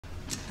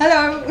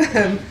Hello.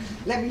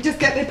 Let me just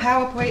get the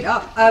PowerPoint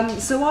up. I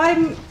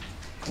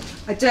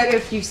don't know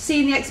if you've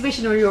seen the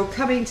exhibition or you're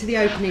coming to the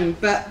opening,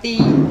 but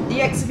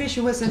the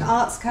exhibition was an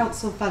Arts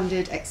Council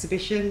funded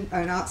exhibition, or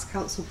an Arts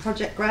Council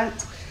project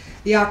grant.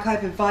 The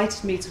archive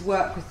invited me to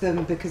work with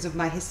them because of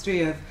my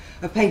history of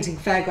painting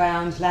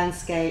fairground,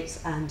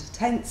 landscapes and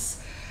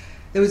tents.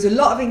 There was a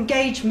lot of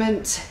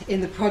engagement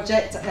in the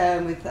project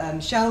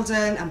with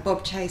Sheldon and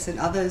Bob Chase and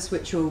others,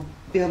 which will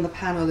be on the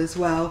panel as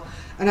well.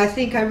 And I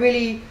think I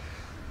really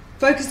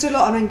focused a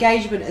lot on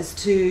engagement as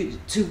to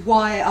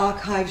why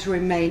archives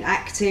remain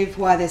active,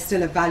 why they're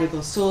still a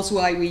valuable source,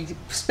 why we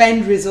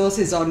spend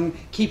resources on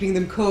keeping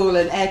them cool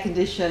and air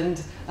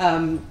conditioned,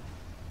 and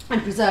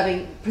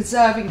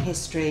preserving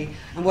history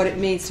and what it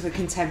means to a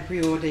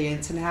contemporary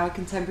audience and how a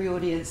contemporary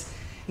audience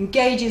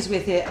engages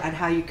with it and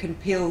how you can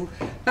peel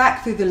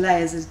back through the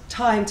layers of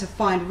time to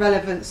find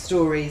relevant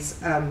stories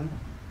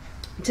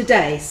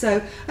today. So,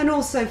 and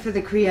also for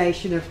the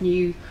creation of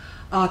new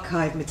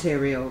archive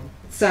material.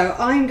 So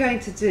I'm going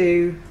to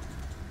do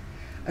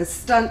a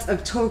stunt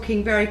of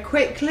talking very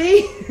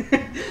quickly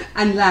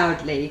and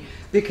loudly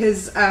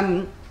because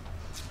a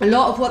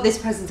lot of what this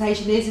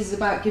presentation is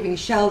about giving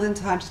Sheldon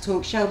time to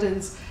talk.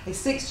 Sheldon's a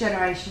sixth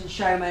generation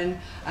showman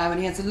and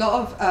he has a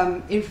lot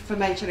of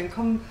information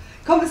and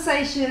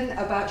conversation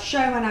about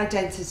showman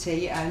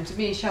identity, and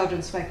me and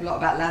Sheldon spoke a lot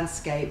about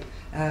landscape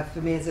for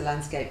me as a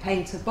landscape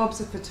painter.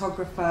 Bob's a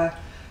photographer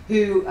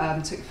who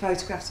took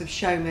photographs of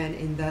showmen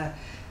in the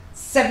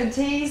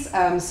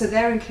 70s, so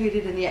they're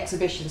included in the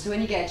exhibition. So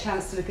when you get a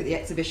chance to look at the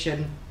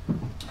exhibition,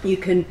 you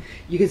can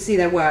see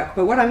their work.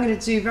 But what I'm going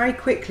to do very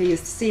quickly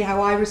is to see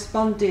how I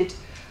responded,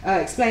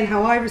 explain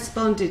how I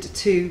responded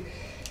to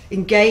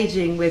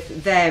engaging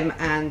with them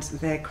and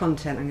their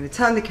content. I'm going to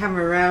turn the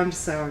camera around,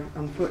 so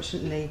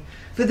unfortunately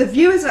for the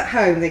viewers at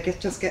home, they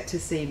just get to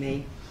see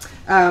me.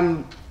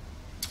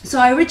 So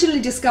I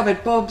originally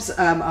discovered Bob's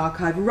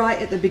archive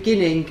right at the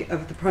beginning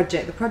of the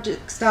project. The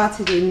project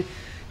started in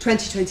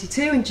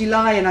 2022 in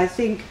July, and I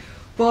think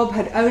Bob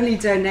had only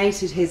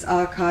donated his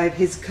archive,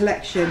 his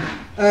collection,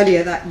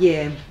 earlier that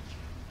year.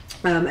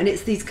 And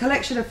it's these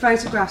collection of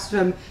photographs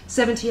from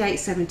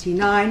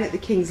 78-79 at the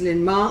King's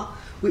Lynn Mart,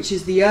 which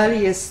is the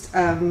earliest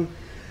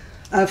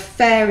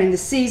fair in the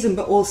season,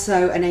 but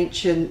also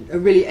a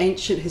really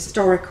ancient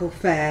historical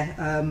fair.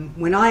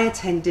 When I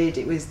attended,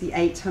 it was the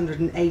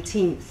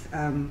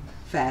 818th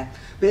fair.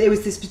 But it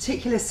was this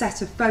particular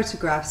set of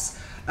photographs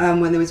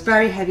when there was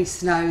very heavy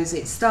snows.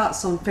 It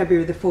starts on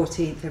February the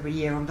 14th every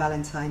year on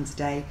Valentine's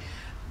Day,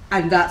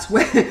 and that's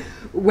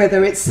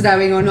whether it's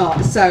snowing or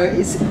not. So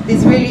it's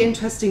these really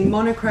interesting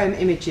monochrome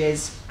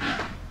images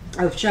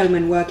of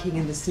showmen working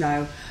in the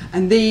snow,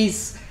 and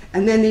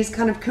then these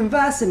kind of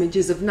converse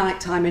images of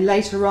nighttime and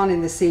later on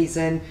in the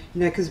season,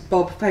 you know, because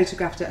Bob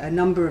photographed at a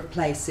number of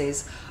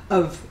places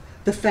of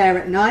the fair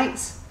at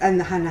night and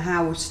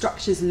how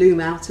structures loom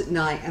out at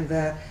night and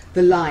the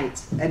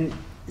light, and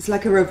it's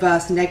like a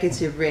reverse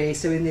negative really.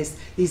 So in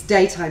these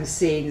daytime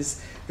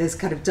scenes, there's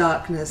kind of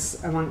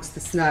darkness amongst the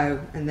snow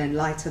and then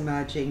light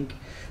emerging.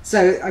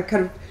 So I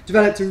kind of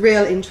developed a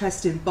real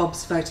interest in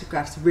Bob's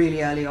photographs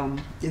really early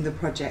on in the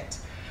project.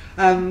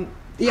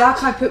 The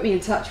archive put me in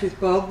touch with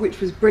Bob, which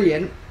was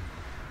brilliant,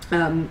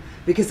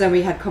 because then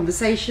we had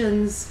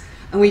conversations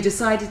and we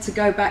decided to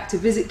go back to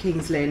visit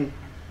King's Lynn.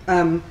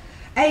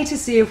 To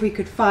see if we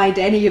could find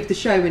any of the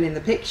showmen in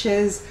the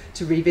pictures,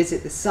 to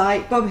revisit the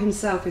site. Bob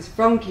himself is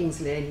from King's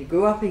Lynn, he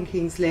grew up in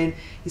King's Lynn,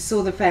 he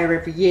saw the fair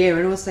every year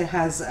and also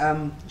has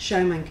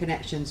showman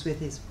connections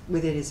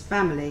within his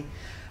family.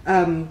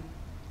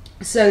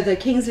 So the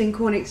King's Lynn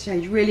Corn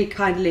Exchange really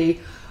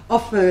kindly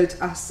offered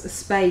us a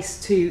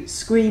space to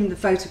screen the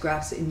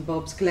photographs in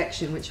Bob's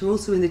collection, which are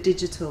also in the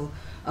digital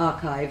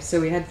archive. So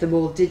we had them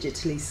all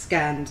digitally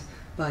scanned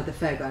by the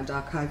Fairground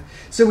archive.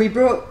 So we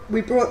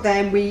brought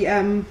them.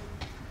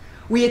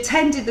 We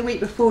attended the week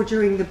before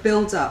during the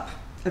build-up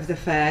of the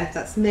fair.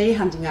 That's me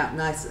handing out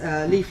nice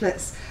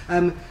leaflets,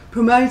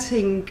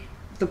 promoting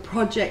the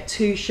project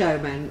to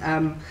showmen.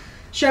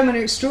 Showmen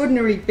are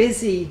extraordinarily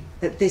busy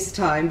at this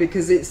time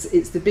because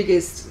it's the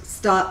biggest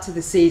start to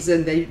the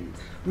season. They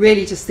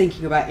really just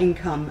thinking about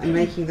income and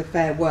making the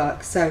fair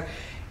work. So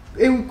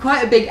it was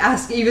quite a big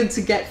ask even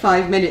to get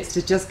 5 minutes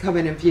to just come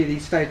in and view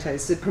these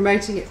photos. So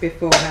promoting it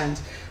beforehand.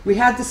 We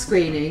had the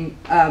screening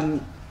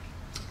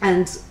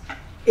and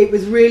it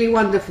was really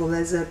wonderful.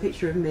 There's a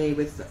picture of me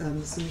with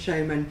some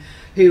showmen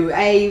who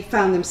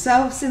found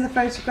themselves in the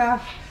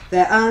photograph,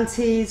 their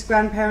aunties,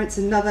 grandparents.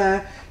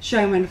 Another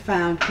showman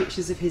found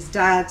pictures of his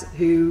dad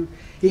who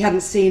he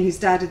hadn't seen. His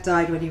dad had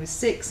died when he was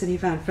 6, and he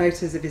found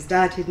photos of his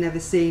dad he'd never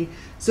seen.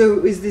 So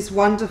it was this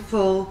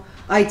wonderful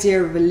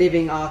idea of a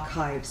living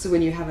archive. So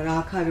when you have an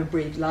archive and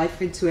breathe life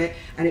into it,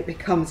 and it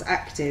becomes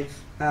active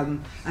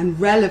and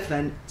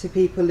relevant to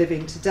people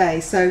living today.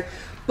 So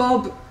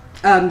Bob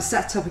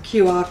set up a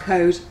QR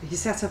code, he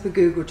set up a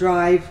Google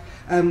Drive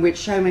which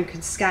showmen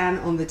could scan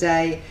on the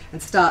day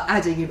and start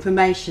adding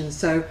information.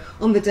 So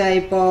on the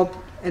day, Bob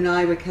and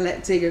I were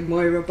collecting, and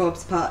Moira,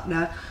 Bob's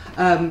partner,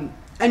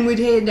 and we'd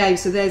hear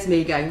names. So there's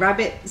me going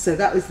Rabbit. So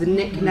that was the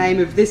nickname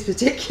of this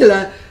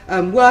particular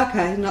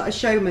worker, not a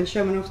showman.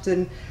 Showman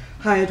often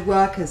hired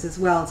workers as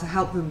well to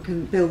help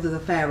them build the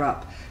fair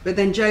up. But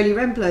then Jolie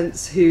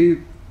Remblance,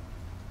 who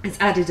has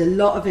added a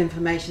lot of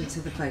information to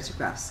the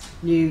photographs,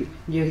 knew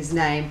his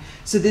name.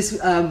 So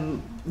this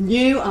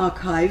new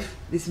archive,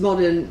 this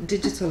modern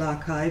digital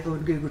archive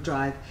on Google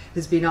Drive,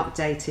 has been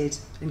updated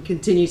and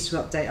continues to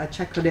update. I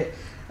check on it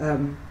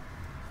and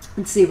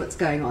see what's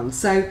going on.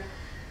 So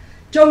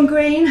John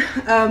Green,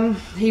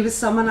 he was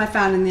someone I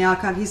found in the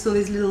archive. He saw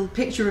this little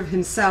picture of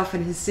himself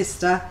and his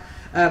sister.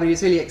 He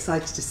was really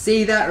excited to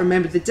see that,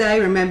 remembered the day,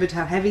 remembered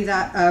how heavy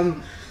that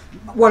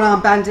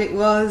one-armed bandit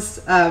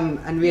was,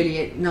 and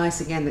really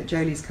nice again that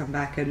Jolie's come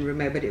back and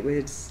remembered it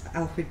was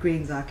Alfred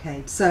Green's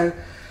arcade. So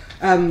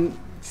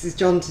this is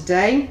John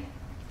today.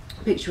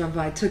 Picture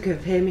I took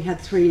of him. He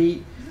had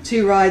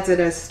two rides at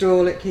a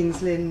stall at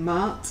King's Lynn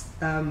Mart.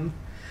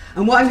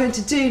 And what I'm going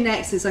to do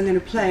next is I'm going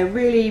to play a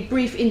really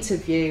brief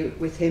interview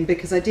with him,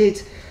 because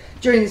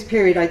during this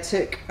period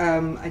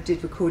I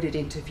did recorded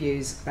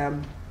interviews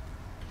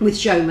with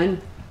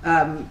showmen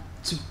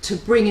to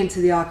bring into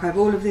the archive.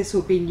 All of this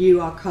will be new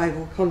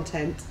archival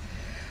content.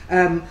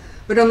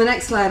 But on the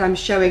next slide I'm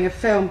showing a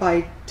film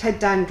by Ted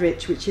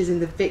Dandridge, which is in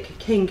the Vic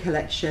King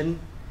collection.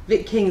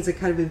 Vic King is a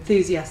kind of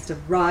enthusiast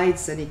of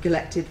rides, and he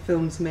collected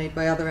films made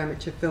by other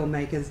amateur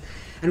filmmakers.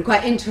 And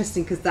quite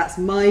interesting, because that's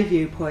my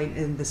viewpoint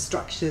in the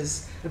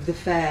structures of the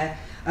fair,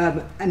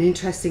 and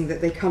interesting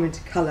that they come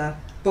into colour.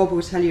 Bob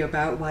will tell you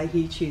about why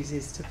he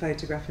chooses to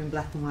photograph in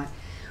black and white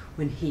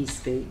when he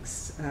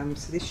speaks.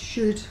 So this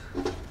should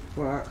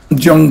work.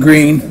 John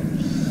Green,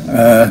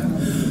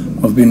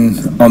 I've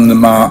been on the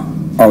Mart,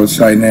 I would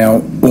say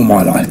now, all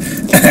my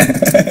life.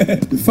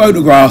 The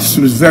photographs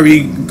was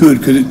very good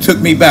because it took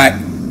me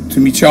back to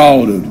my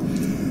childhood,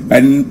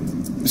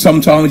 and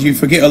sometimes you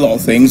forget a lot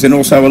of things and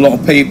also a lot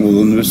of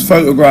people, and there's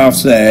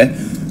photographs there,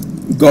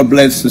 God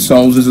bless the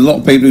souls, there's a lot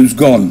of people who's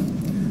gone,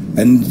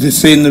 and just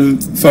seeing the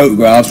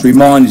photographs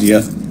reminds you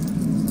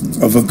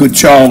of a good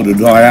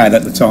childhood I had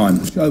at the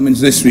time. Showman's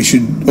history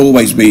should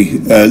always be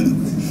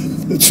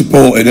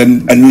supported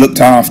and looked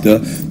after,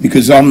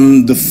 because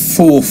I'm the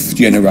fourth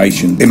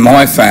generation in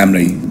my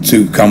family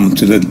to come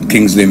to the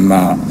King's Lynn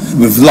Mart.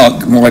 With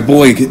luck, my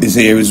boy is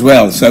here as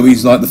well, so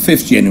he's like the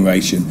fifth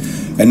generation,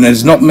 and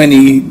there's not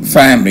many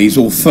families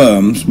or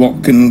firms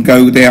what can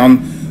go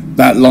down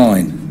that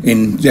line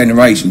in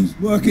generations.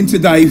 Working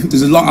today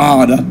is a lot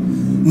harder,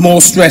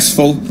 more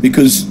stressful,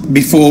 because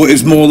before it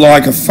was more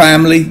like a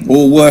family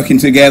all working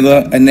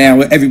together, and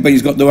now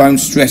everybody's got their own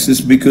stresses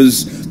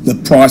because the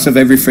price of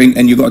everything,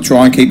 and you've got to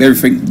try and keep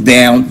everything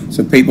down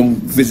so people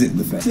visit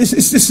the fair.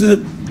 It's just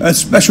a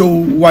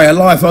special way of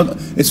life.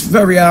 It's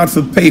very hard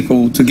for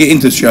people to get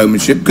into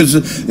showmanship because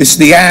it's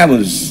the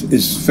hours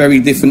is very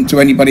different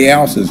to anybody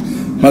else's.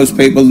 Most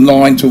people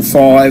 9 till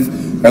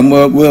 5, and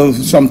we're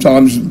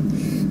sometimes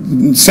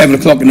 7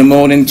 o'clock in the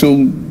morning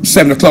till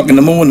 7 o'clock in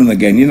the morning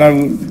again. You know,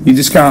 you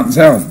just can't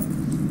tell.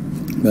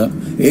 But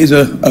it is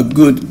a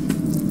good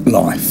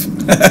life.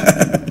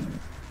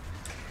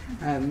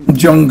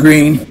 John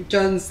Green.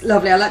 John's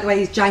lovely. I like the way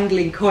he's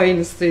jangling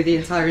coins through the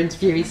entire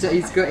interview. He's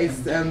got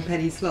his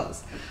penny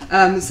slots.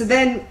 So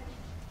then,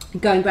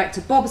 going back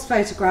to Bob's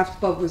photographs,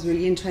 Bob was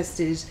really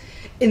interested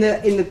in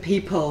the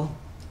people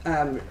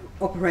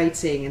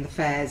operating in the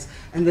fairs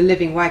and the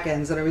living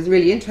wagons, and I was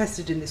really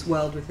interested in this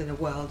world within a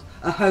world,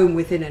 a home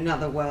within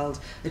another world,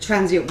 a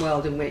transient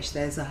world in which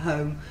there's a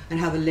home, and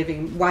how the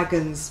living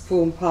wagons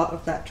form part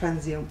of that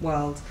transient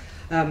world.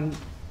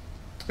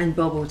 And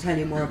Bob will tell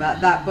you more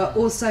about that. But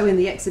also in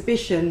the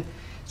exhibition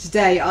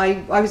today,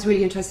 I was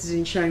really interested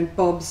in showing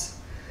Bob's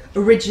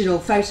original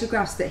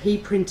photographs that he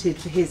printed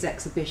for his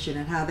exhibition,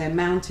 and how they're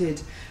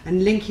mounted,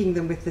 and linking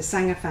them with the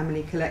Sanger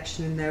family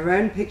collection and their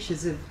own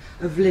pictures of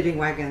living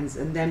wagons,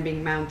 and then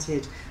being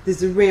mounted.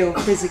 There's a real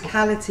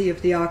physicality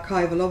of the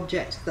archival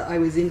object that I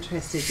was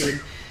interested in.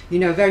 You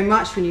know, very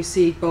much when you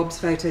see Bob's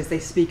photos, they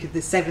speak of the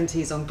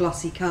 70s on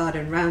glossy card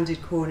and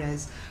rounded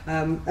corners,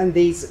 and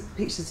these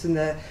pictures from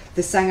the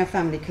Sanger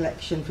family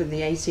collection from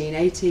the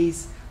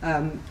 1880s.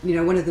 You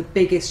know, one of the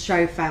biggest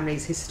show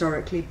families,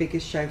 historically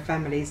biggest show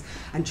families,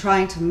 and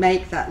trying to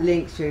make that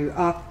link through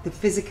the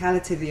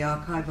physicality of the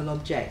archival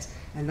object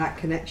and that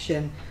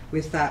connection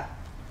with that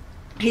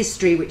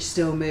history which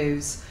still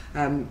moves.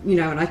 You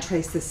know, and I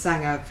trace the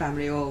Sanger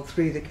family all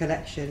through the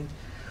collection.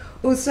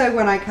 Also,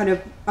 when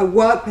I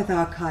work with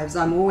archives,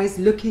 I'm always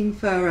looking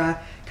for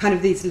kind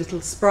of these little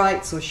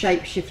sprites or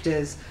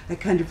shapeshifters, a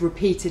kind of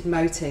repeated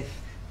motif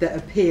that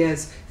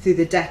appears through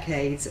the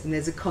decades, and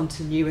there's a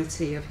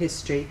continuity of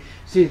history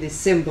through this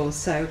symbol.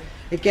 So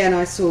again,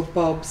 I saw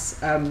Bob's,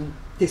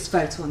 this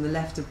photo on the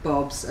left of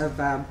Bob's, of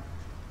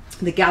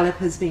the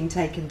gallopers being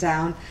taken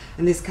down,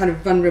 and this kind of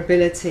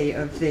vulnerability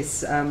of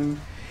this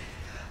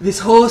this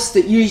horse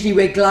that usually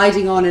we're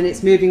gliding on, and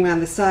it's moving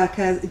around the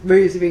circus,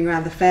 moving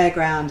around the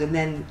fairground, and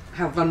then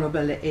how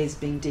vulnerable it is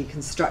being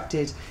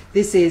deconstructed.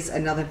 This is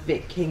another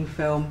Vic King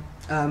film.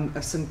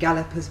 of some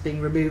gallopers being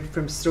removed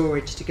from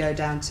storage to go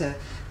down to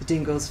the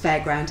Dingles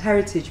Fairground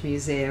Heritage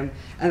Museum,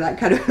 and that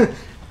kind of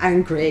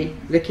angry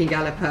looking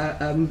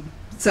galloper.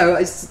 So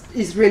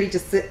it's really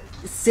just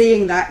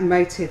seeing that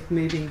motive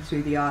moving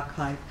through the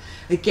archive.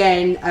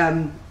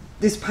 Again,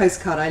 this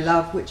postcard I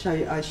love, which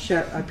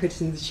I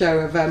put in the show,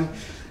 of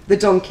the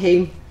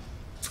donkey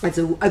as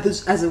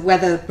a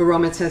weather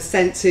barometer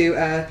sent to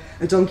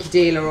a donkey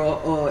dealer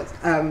or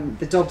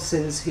the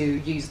Dobsons, who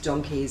use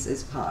donkeys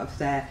as part of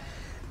their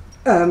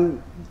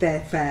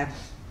fair.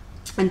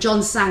 And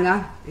John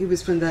Sanger, who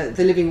was from the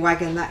Living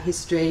Wagon, that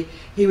history,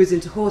 he was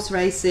into horse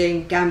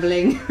racing,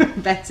 gambling,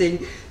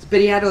 betting, but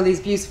he had all these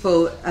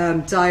beautiful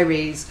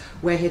diaries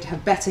where he'd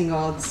have betting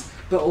odds,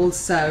 but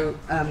also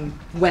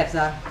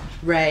weather,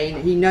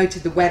 rain. He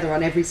noted the weather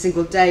on every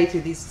single day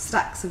through these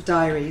stacks of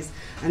diaries,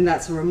 and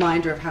that's a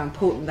reminder of how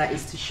important that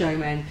is to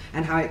showmen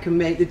and how it can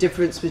make the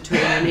difference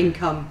between an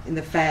income in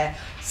the fair,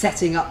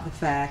 setting up the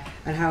fair,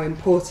 and how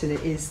important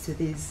it is to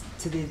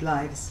these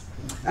lives.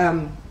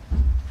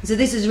 So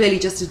this is really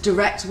just a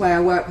direct way I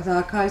work with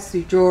archives,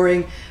 through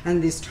drawing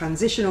and this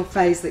transitional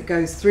phase that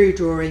goes through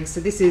drawing. So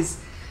this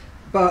is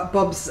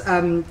Bob's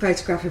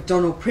photograph of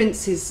Donald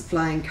Prince's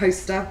flying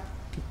coaster,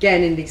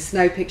 again in these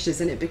snow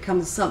pictures, and it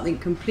becomes something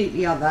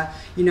completely other.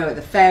 You know, at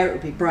the fair it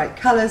would be bright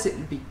colours, it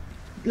would be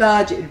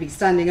large, it would be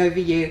standing over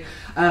you,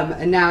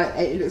 and now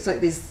it looks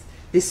like this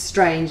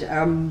strange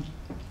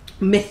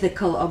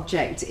mythical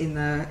object in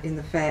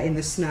the fair, in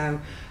the snow.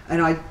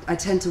 And I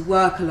tend to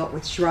work a lot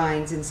with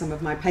shrines in some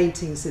of my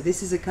paintings, so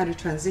this is a kind of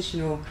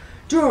transitional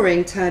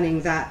drawing,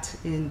 turning that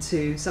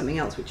into something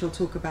else, which I'll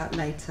talk about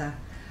later.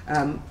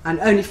 And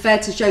only fair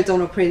to show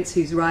Donald Prince,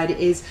 whose ride it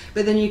is,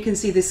 but then you can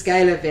see the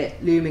scale of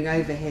it looming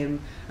over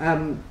him.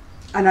 And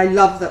I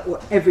love that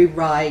every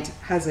ride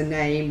has a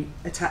name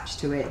attached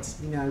to it,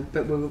 you know,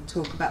 but we'll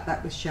talk about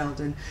that with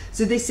Sheldon.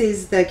 So this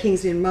is the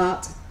Kingsley and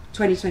Mart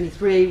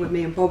 2023, when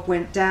me and Bob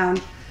went down.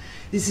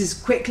 This is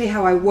quickly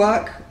how I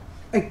work.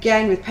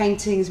 Again, with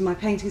paintings, my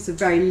paintings are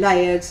very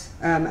layered,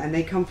 and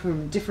they come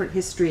from different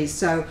histories.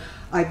 So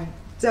I've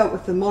dealt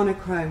with the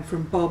monochrome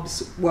from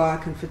Bob's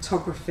work and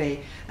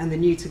photography, and the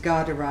New to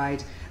Garda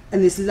ride,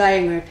 and this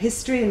layering of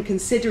history, and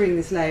considering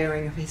this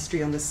layering of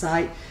history on the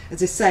site.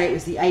 As I say, it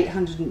was the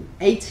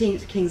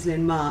 818th Kingsley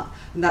and Mart,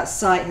 and that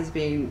site has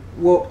been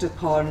walked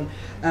upon,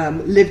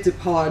 lived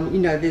upon.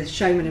 You know, the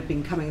showmen have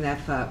been coming there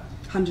for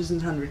hundreds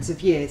and hundreds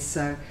of years,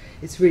 so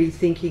it's really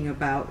thinking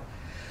about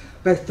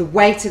both the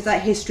weight of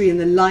that history and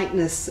the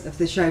lightness of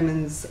the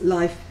showman's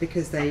life,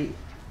 because they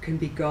can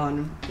be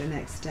gone the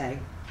next day.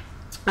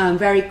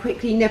 Very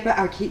quickly,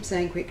 I keep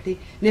saying quickly,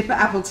 Nipper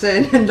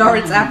Appleton and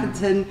Lawrence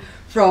Appleton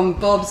from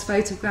Bob's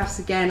photographs.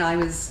 Again, I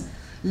was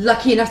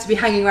lucky enough to be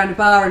hanging around a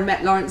bar and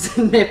met Lawrence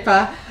and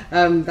Nipper.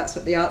 That's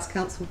what the Arts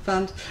Council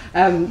fund.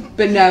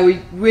 But no, we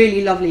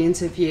really lovely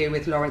interview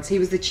with Lawrence. He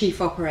was the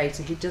chief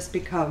operator. He'd just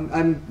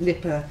become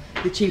Nipper,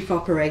 the chief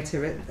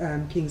operator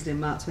at Kingsley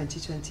and Mart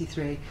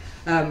 2023.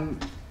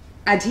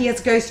 And he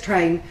has Ghost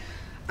Train,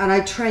 and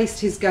I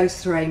traced his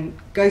Ghost Train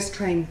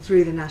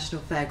through the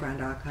National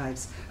Fairground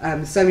archives.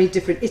 So many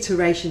different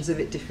iterations of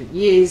it, different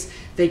years.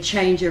 They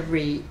change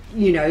every,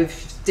 you know,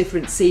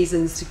 different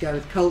seasons to go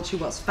with culture,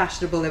 what's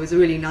fashionable. There was a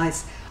really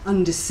nice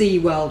undersea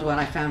world one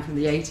I found from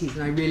the 80s,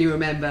 and I really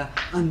remember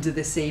Under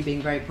the Sea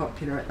being very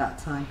popular at that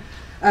time.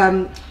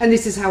 And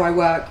this is how I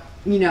work,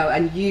 you know,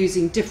 and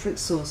using different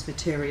source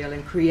material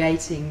and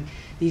creating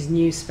these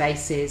new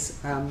spaces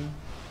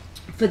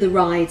for the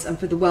rides and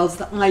for the worlds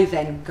that I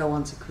then go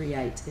on to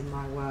create in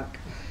my work.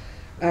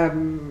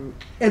 And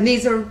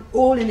these are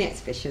all in the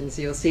exhibition,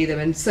 so you'll see them.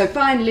 And so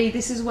finally,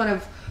 this is one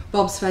of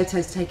Bob's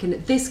photos taken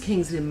at this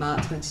Kingsley and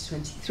Mart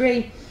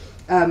 2023.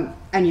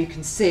 And you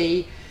can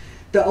see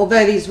that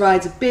although these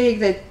rides are big,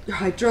 they're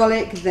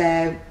hydraulic,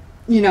 they're,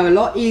 you know, a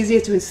lot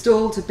easier to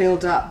install, to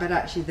build up, but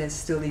actually there's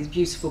still these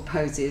beautiful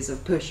poses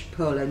of push,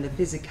 pull, and the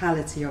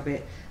physicality of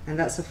it. And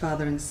that's a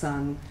father and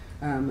son,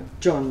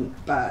 John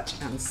Burt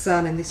and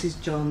son, and this is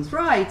John's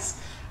rides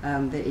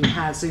that he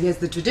has. So he has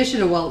the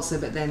traditional waltzer,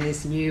 but then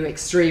this new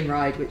extreme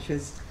ride, which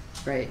was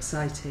very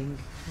exciting.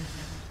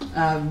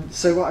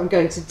 So what I'm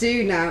going to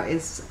do now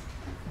is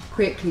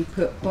quickly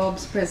put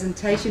Bob's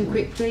presentation,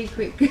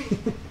 quickly.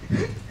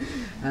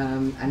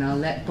 And I'll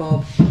let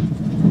Bob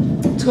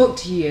talk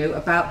to you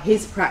about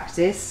his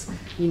practice,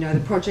 you know, the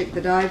project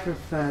that I've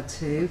referred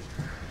to.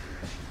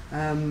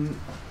 How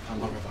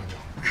long have I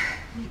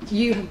got?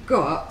 You have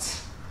got,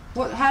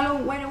 how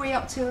long, when are we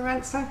up to,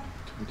 Aranza?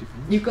 20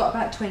 minutes. You've got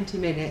about 20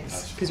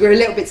 minutes, because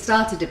we're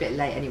started a bit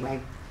late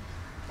anyway.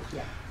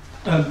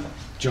 Yeah.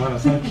 Joanna,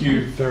 thank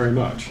you very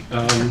much.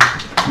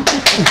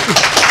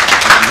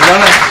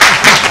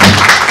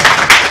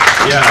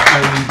 Yeah,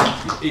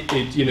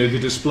 and you know, the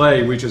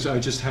display, which is, I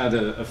just had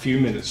a few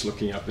minutes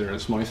looking up there.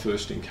 It's my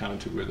first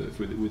encounter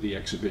with the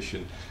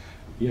exhibition.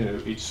 You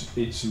know,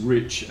 it's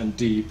rich and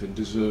deep and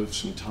deserves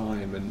some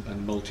time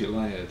and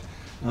multi-layered.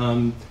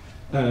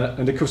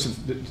 And of course,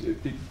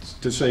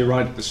 to say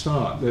right at the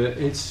start,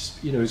 it's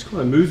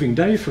quite a moving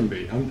day for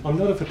me. I'm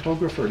not a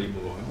photographer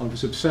anymore. I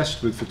was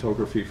obsessed with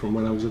photography from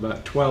when I was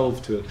about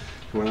 12 to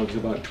when I was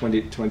about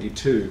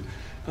 22.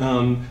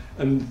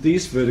 And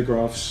these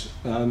photographs,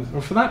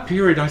 for that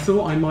period, I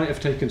thought I might have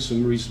taken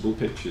some reasonable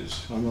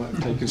pictures. I might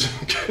have taken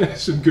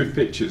some good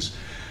pictures.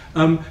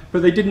 But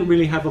they didn't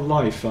really have a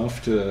life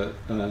after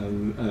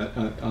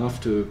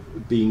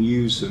being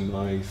used in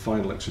my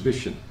final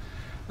exhibition.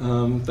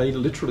 They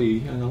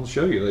literally, and I'll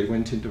show you, they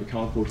went into a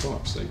cardboard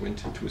box, they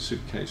went into a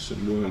suitcase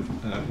and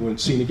weren't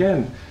seen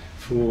again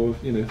for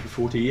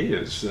 40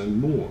 years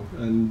and more.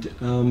 And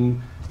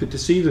but to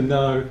see them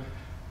now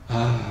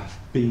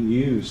being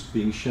used,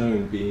 being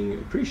shown, being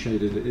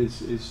appreciated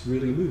is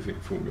really moving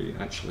for me,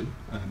 actually,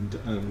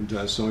 and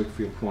so I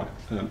feel quite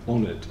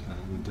honoured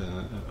and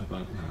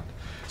about that.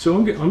 So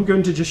I'm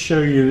going to just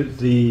show you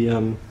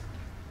the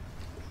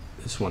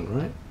this one,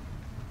 right?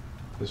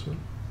 This one.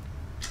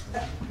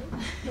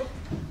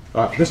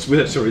 This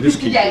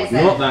keyboard, Yes,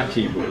 not that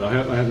keyboard. I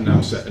haven't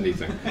upset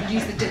anything.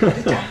 Use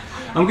the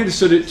I'm going to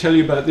sort of tell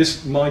you about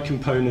this, my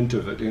component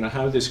of it.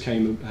 How this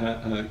came,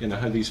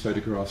 how these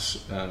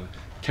photographs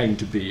came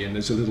to be, and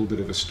there's a little bit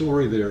of a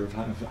story there of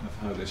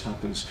how this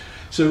happens.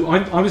 So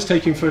I was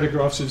taking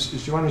photographs,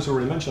 as Joanna's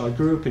already mentioned. I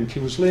grew up in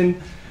King's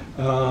Lynn,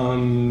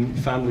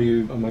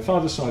 family on my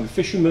father's side,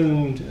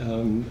 fishermen,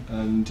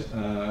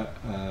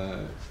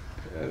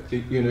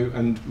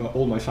 and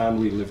all my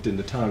family lived in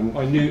the town.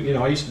 I knew,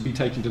 I used to be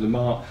taken to the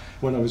Mart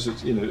when I was,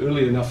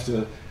 early enough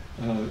to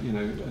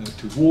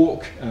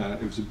walk.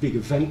 It was a big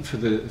event for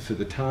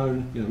the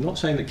town. I'm not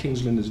saying that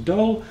King's Lynn is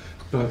dull,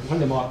 but when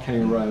the Mart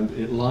came around,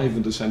 it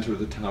livened the centre of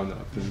the town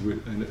up,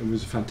 and it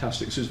was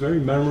fantastic. So it was very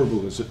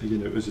memorable as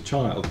a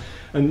child.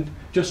 And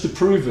just to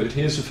prove it,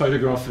 here's a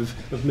photograph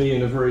of me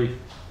in a very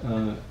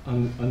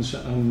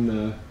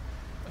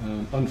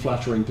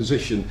unflattering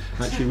position,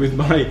 actually, with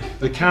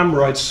the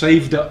camera I'd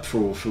saved up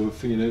for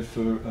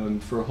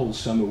a whole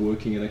summer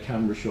working in a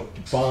camera shop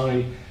to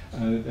buy.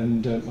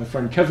 And my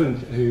friend Kevin,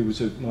 who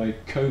was my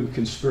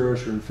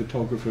co-conspirator and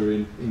photographer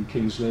in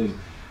King's Lynn,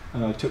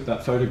 took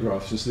that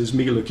photograph. So there's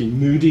me looking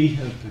moody,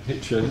 a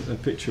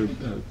picture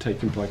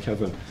taken by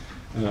Kevin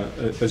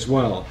as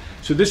well.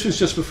 So this was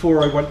just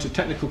before I went to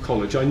technical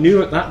college. I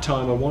knew at that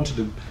time I wanted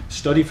to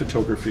study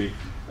photography,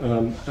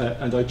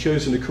 and I'd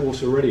chosen a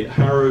course already at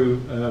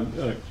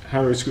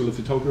Harrow School of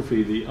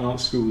Photography, the art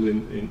school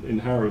in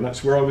Harrow. And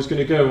that's where I was going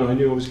to go, and I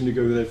knew I was going to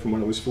go there from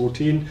when I was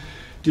 14.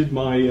 Did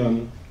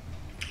my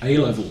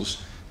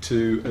A-levels at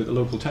the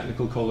local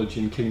technical college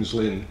in King's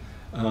Lynn,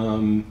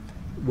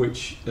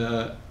 which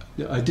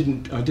I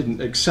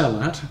didn't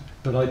excel at,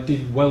 but I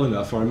did well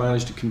enough. I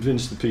managed to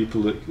convince the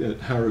people at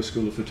Harrow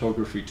School of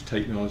Photography to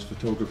take me on as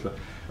photographer,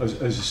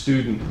 as a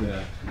student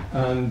there.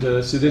 And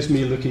so there's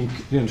me looking,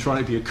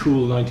 trying to be a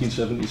cool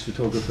 1970s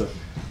photographer,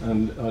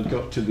 and I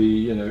got to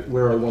be,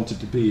 where I wanted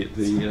to be at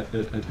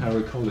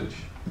Harrow College.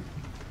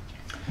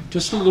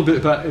 Just a little bit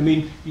about,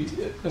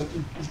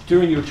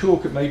 during your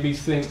talk it made me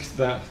think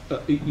that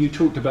you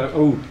talked about,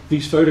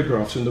 these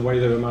photographs and the way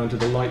they were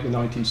mounted are like the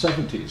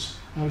 1970s.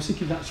 I was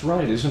thinking, that's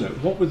right, isn't it?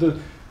 What were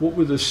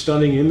the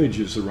stunning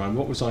images around?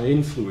 What was I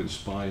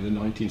influenced by in the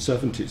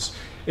 1970s?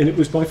 And it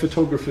was by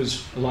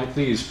photographers like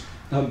these.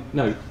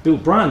 Now, Bill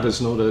Brand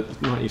is not a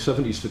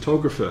 1970s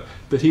photographer,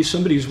 but he's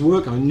somebody whose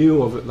work I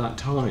knew of at that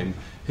time.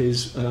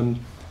 His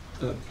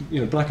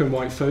black and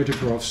white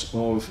photographs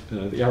of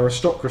the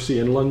aristocracy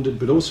in London,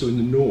 but also in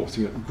the north,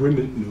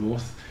 Grimont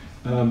North.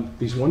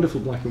 These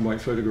wonderful black and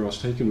white photographs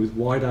taken with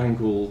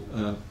wide-angle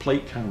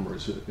plate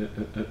cameras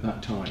at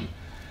that time.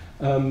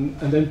 And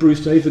then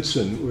Bruce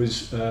Davidson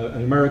was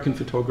an American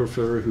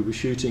photographer who was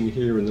shooting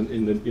here in the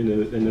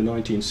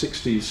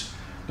 1960s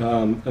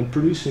and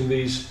producing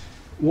these,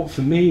 what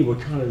for me were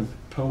kind of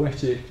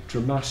poetic,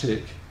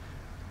 dramatic,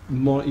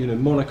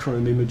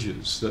 monochrome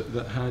images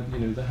that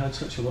had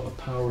such a lot of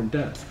power and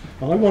depth.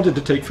 And I wanted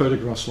to take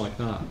photographs like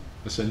that,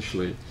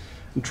 essentially,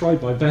 and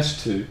tried my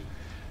best to.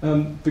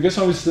 Because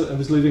I was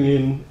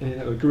living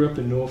I grew up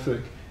in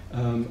Norfolk.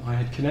 I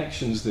had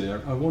connections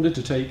there. I wanted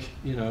to take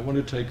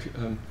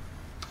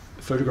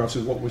photographs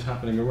of what was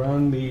happening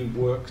around me,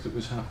 work that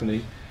was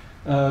happening.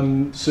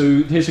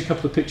 So here's a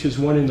couple of pictures,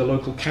 one in the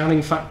local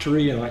canning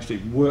factory, and I actually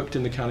worked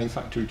in the canning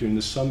factory during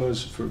the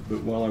summers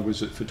while I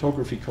was at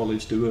photography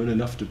college to earn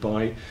enough to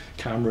buy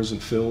cameras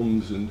and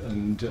films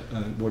and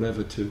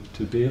whatever to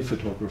be a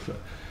photographer.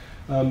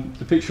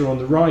 The picture on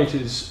the right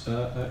is,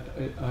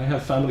 I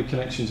have family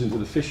connections into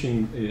the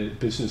fishing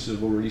business, as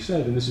I've already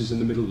said, and this is in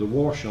the middle of the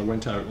wash. I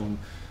went out on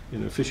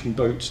fishing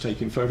boats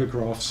taking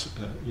photographs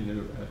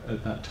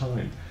at that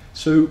time.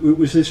 So it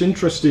was this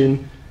interest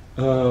in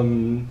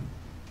not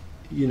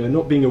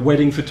being a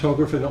wedding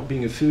photographer, not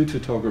being a food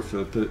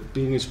photographer, but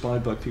being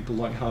inspired by people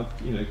like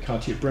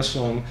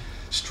Cartier-Bresson,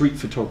 street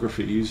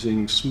photography,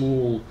 using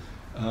small,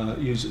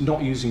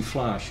 not using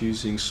flash,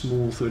 using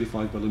small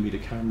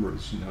 35mm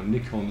cameras.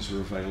 Nikons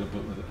were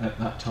available at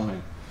that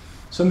time.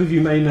 Some of you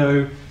may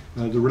know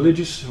the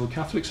religious or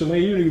Catholics. So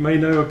you may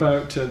know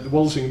about the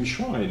Walsingham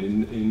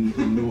Shrine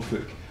in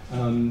Norfolk.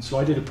 So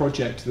I did a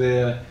project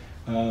there,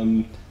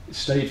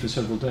 stayed for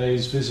several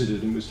days,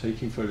 visited, and was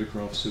taking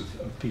photographs of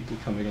people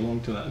coming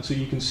along to that. And so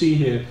you can see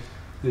here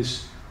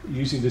this,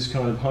 using this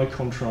kind of high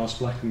contrast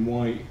black and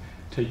white,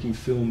 taking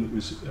film that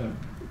was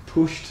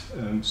pushed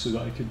so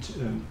that I could,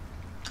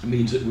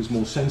 means it was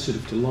more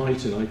sensitive to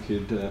light, and I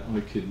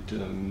could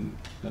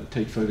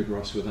take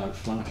photographs without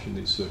flash in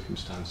these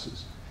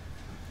circumstances.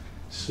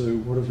 So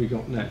what have we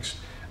got next?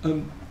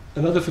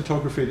 Another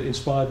photography that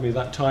inspired me at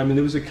that time, and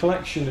there was a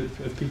collection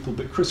of people,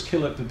 but Chris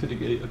Killip,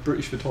 a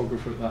British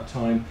photographer at that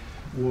time,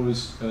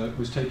 was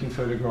taking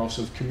photographs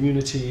of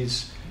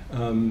communities.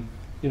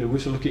 You know,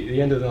 we're looking at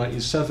the end of the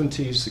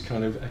 1970s, the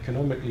kind of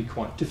economically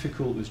quite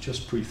difficult. There's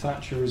just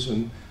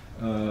pre-Thatcherism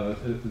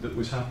that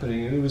was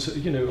happening, and there was,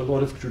 you know, a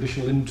lot of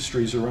traditional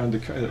industries around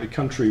the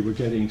country were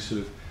getting sort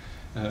of,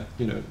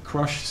 you know,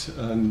 crushed,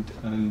 and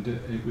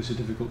it was a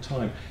difficult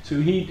time. So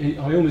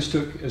I almost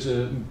took as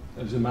a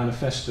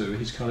manifesto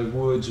his kind of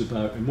words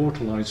about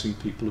immortalizing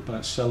people,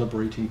 about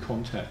celebrating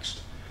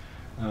context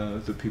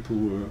that people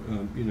were,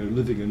 you know,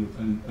 living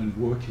and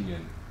working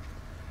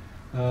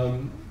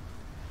in.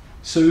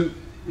 So,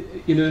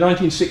 you know, the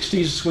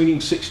 1960s, swinging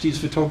 60s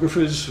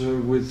photographers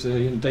with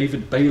you know,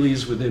 David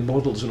Bailey's with their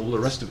models and all the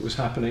rest of it was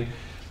happening,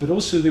 but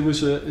also there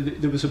was a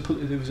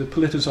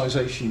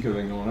politicization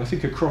going on. I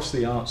think across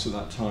the arts at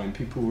that time,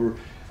 people were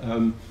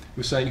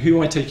saying, who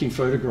am I taking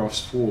photographs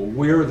for?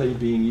 Where are they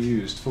being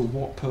used? For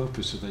what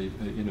purpose are they,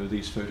 you know,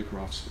 these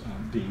photographs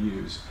being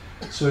used?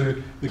 So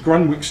the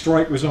Grunwick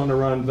strike was on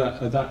around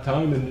at that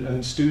time,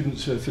 and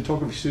students,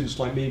 photography students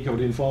like me,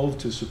 got involved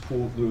to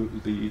support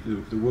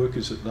the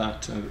workers at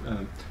that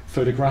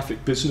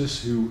photographic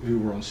business who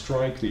were on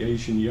strike, the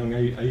young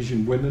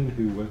Asian women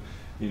who were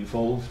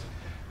involved.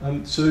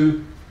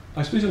 So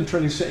I suppose I'm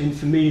trying to set in,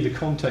 for me, the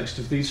context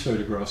of these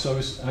photographs.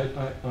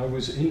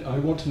 I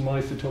wanted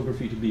my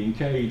photography to be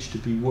engaged, to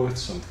be worth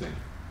something.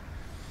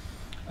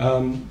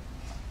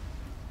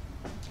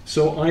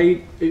 So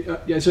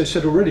as I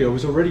said already, I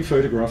was already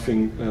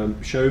photographing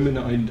showmen.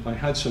 I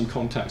had some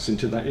contacts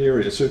into that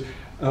area. So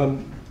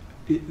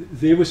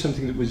there was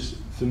something that was,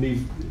 for me,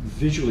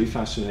 visually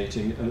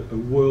fascinating, a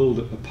world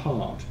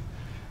apart.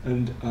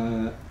 And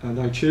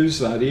I chose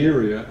that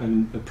area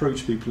and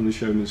approached people in the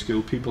Showman's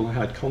Guild, people I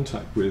had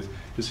contact with,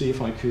 to see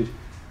if I could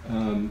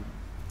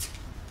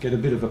get a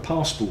bit of a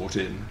passport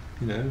in,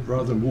 you know,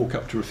 rather than walk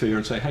up to a fair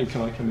and say, hey,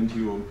 can I come into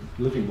your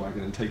living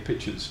wagon and take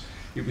pictures?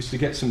 It was to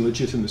get some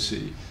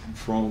legitimacy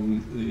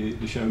from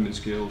the Showman's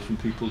Guild, from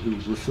people who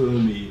would refer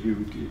me, who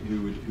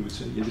would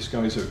say, yeah, this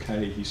guy's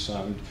okay, he's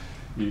sound,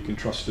 you can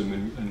trust him,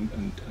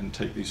 and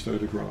take these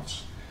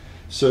photographs.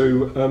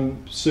 So,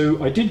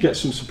 so I did get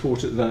some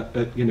support at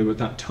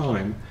that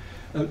time.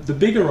 The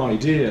bigger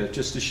idea,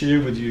 just to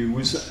share with you,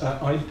 was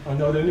I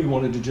not only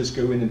wanted to just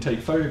go in and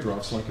take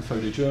photographs like a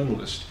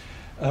photojournalist.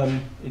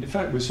 In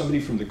fact, was somebody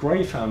from the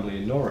Gray family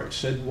in Norwich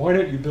said, why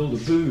don't you build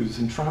a booth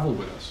and travel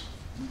with us?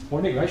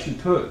 Why don't you actually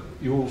put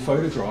your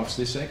photographs,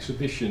 this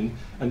exhibition,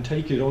 and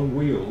take it on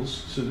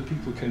wheels so that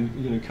people can,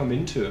 you know, come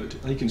into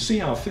it. They can see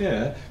our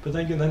fair, but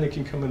then they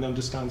can come and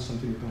understand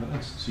something about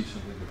us, see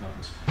something about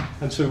us.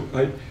 And so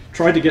I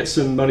tried to get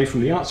some money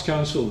from the Arts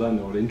Council. They're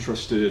not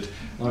interested.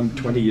 I'm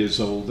 20 years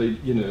old. They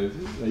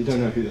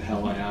don't know who the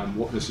hell I am,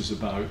 what this is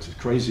about.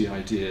 Crazy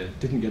idea.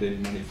 Didn't get any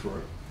money for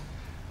it.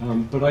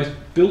 But I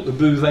built the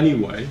booth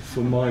anyway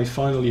for my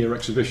final year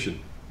exhibition.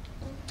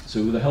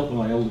 So with the help of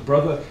my older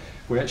brother,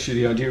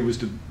 the idea was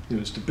to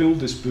build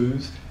this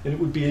booth, and it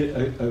would be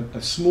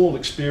a small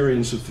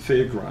experience of the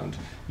fairground.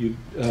 You'd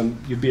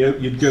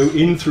go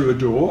in through a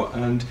door,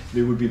 and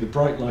there would be the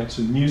bright lights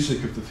and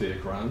music of the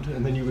fairground,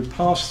 and then you would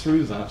pass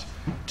through that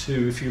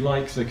to, if you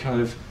like, the kind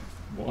of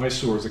what I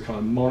saw as a kind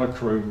of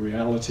monochrome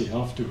reality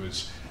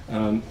afterwards.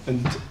 And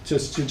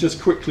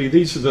just quickly,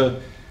 these are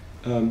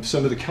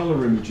some of the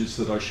colour images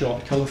that I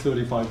shot, colour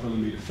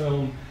 35mm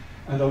film.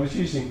 And I was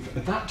using,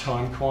 at that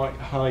time, quite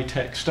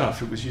high-tech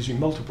stuff. It was using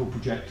multiple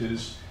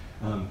projectors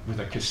with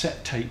a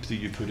cassette tape that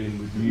you put in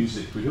with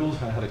music. We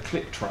also had a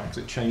click track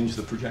that changed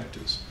the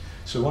projectors.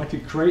 So I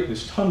could create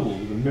this tunnel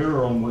with a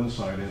mirror on one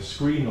side and a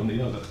screen on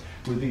the other,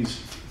 with these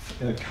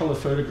colour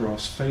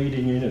photographs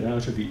fading in and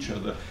out of each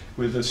other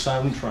with a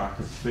soundtrack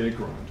of the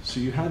fairground. So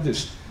you had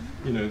this,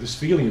 you know, this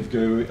feeling of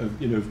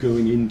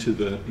going into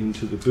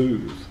the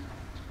booth.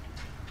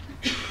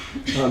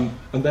 And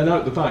then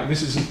out the back,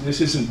 this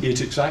isn't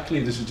it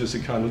exactly. This is just a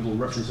kind of little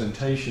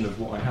representation of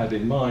what I had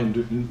in mind.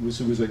 It was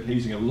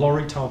using a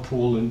lorry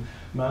tarpaulin,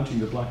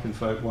 mounting the black and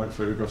white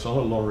photographs on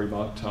a lorry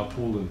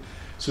tarpaulin.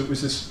 So it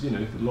was this, you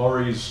know,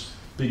 lorries,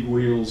 big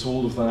wheels,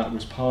 all of that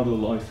was part of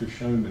the life of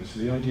showmen.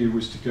 So the idea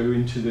was to go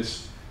into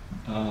this,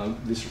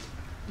 this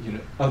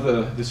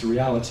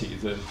reality,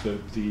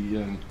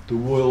 the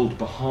world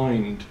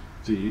behind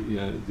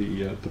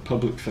the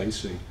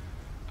public-facing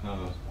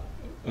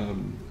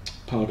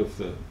part of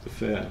the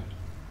fair.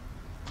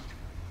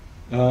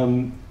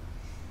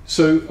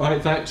 So I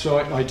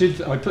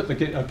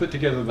put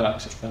together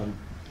that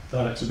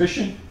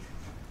exhibition,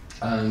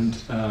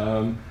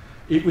 and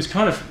it was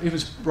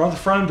rather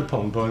frowned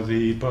upon by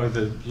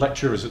the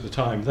lecturers at the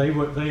time. They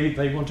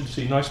wanted to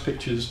see nice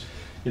pictures,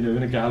 you know,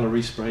 in a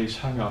gallery space,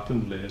 hung up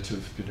and lit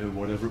of, you know,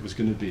 whatever it was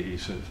going to be,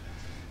 sort of,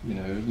 you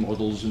know,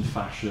 models and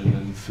fashion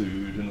and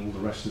food and all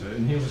the rest of it.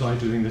 And here was I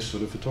doing this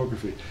sort of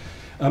photography.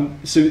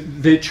 So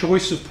their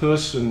choice of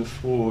person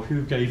for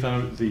who gave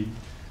out it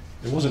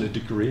wasn't a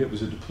degree, it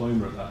was a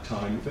diploma at that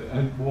time,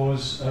 and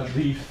was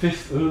the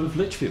 5th Earl of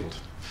Lichfield.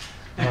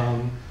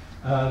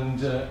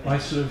 I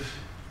sort of,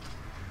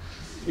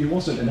 it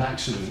wasn't an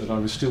accident that I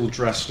was still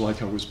dressed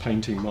like I was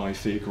painting my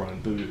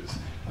Fairground booth.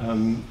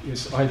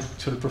 Yes, I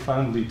sort of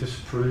profoundly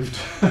disapproved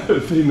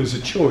of him as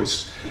a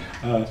choice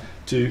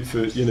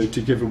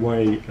to give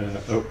away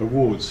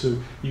awards. So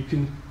you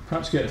can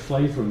perhaps get a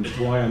flavour of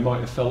why I might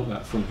have felt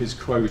that from his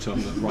quote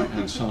on the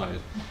right-hand side.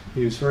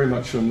 He was very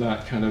much from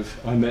that kind of,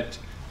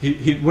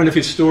 one of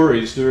his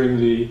stories during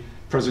the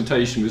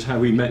presentation was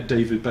how he met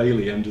David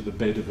Bailey under the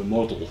bed of a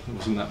model.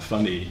 Wasn't that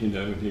funny, you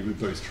know? He were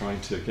both trying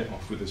to get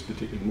off with this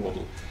particular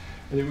model.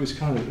 And it was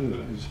kind of,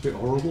 it was a bit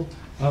horrible.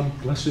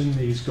 Bless him,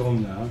 he's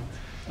gone now.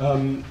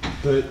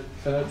 But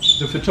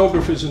the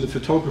photographers and the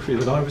photography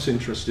that I was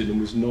interested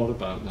in was not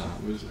about that.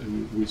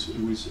 It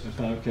was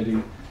about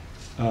getting,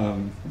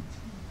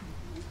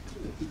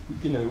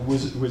 you know,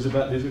 was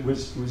about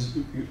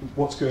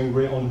what's going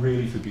on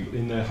really for people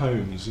in their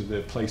homes and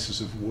their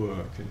places of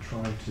work, and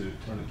trying to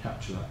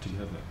capture that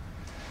together.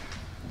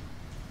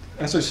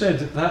 As I said,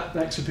 that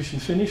exhibition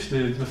finished.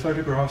 The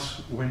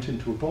photographs went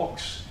into a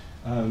box.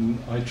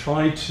 I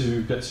tried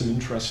to get some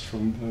interest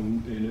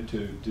from you know,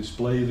 to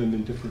display them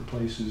in different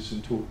places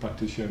and talk back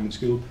to Showman's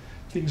Guild.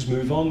 Things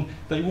move on.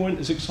 They weren't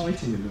as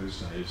exciting in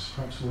those days.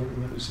 Perhaps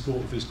what was thought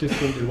of as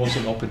different. There was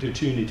an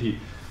opportunity.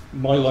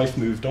 My life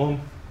moved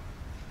on.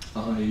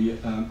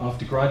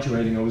 After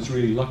graduating, I was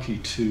really lucky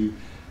to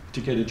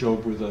get a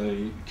job with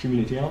a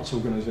community arts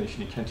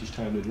organisation in Kentish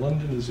Town in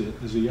London as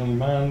a young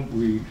man.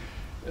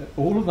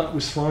 All of that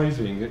was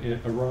thriving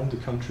around the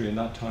country in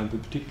that time,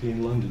 but particularly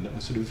in London. It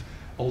was sort of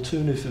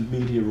alternative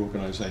media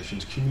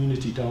organisations,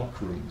 community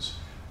darkrooms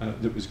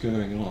that was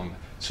going on.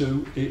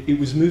 So it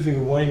was moving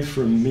away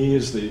from me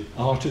as the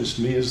artist,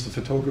 me as the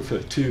photographer,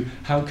 to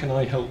how can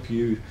I help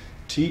you,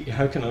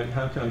 how can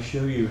I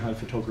show you how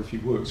photography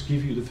works,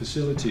 give you the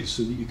facilities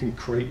so that you can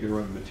create your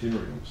own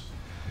materials.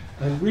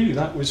 And really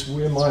that was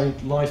where my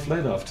life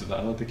led after that.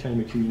 I became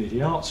a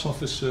community arts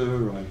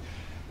officer. I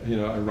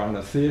ran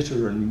a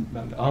theatre and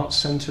an arts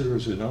centre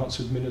as an arts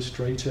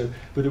administrator,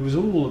 but it was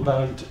all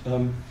about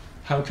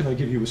how can I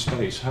give you a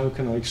space, how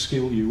can I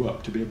skill you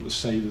up to be able to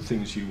say the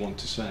things you want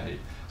to say.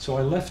 So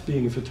I left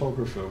being a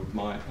photographer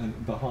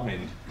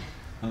behind,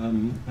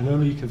 and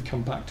only have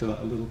come back to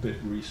that a little bit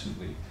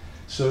recently.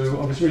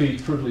 So I was really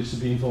privileged to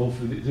be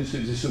involved with it.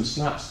 There's some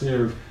snaps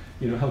there of,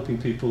 helping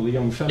people. The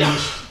Young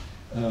Feminist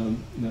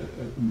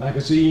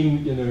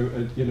magazine,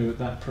 at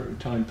that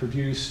time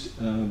produced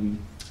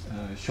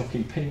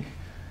Shocking Pink.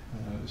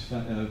 It was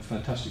a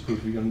fantastic group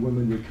of young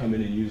women who would come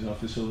in and use our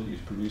facilities,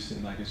 producing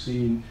a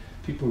magazine.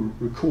 People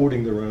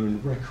recording their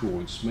own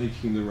records,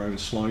 making their own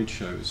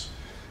slideshows.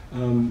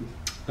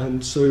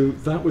 And so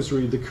that was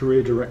really the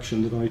career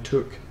direction that I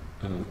took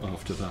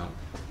after that.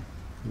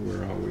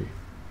 Where are we?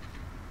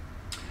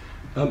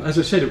 As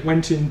I said, it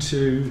went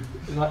into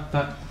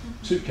that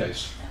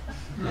suitcase.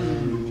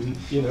 And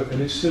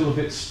it's still a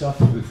bit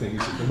stuffed with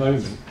things at the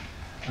moment.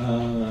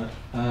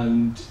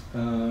 And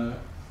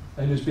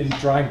has been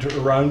dragged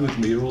around with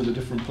me all the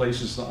different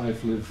places that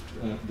I've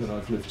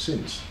lived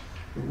since.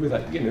 With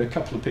a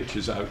couple of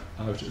pictures out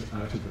of it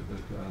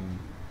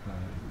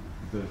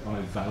that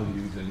I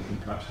valued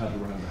and perhaps had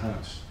around the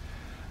house.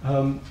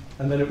 And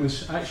then it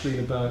was actually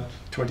in about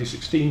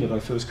 2016 that I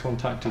first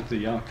contacted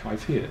the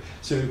archive here.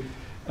 So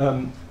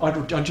I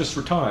just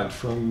retired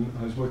from,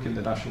 I was working at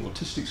the National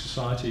Autistic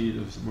Society,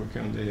 I was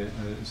working on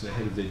as the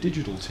head of their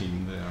digital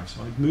team there.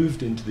 So I'd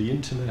moved into the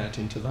internet,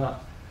 into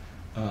that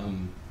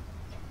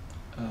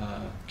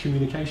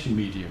communication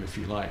medium, if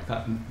you like,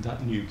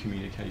 that new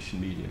communication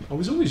medium. I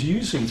was always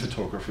using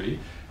photography.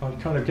 I'd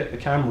kind of get the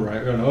camera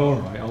out and, all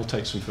right, I'll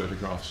take some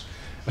photographs.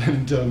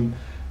 And,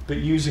 but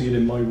using it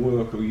in my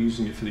work or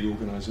using it for the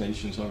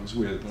organisations I was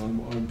with, but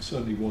I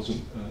certainly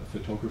wasn't a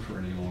photographer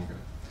any longer.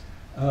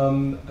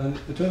 And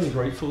eternally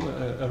grateful,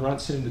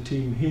 Ranson and the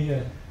team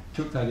here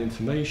took that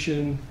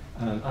information,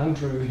 and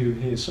Andrew, who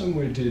here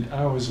somewhere, did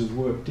hours of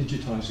work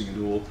digitising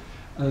it all,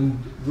 and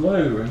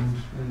lo,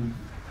 and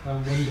how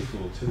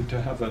wonderful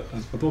to have a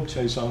Bob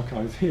Chase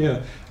archive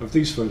here of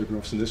these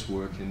photographs and this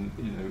work in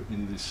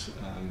this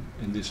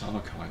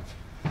archive.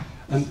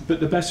 But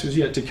the best was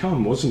yet to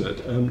come, wasn't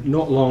it?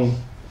 Not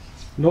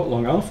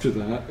long after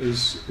that,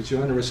 as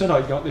Joanna has said,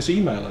 I got this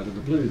email out of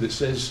the blue that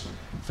says,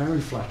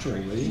 very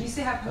flatteringly. Can you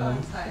see how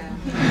polite I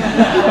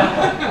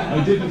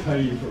am? I didn't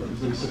pay you for it.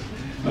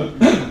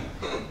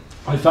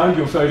 I found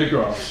your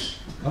photographs.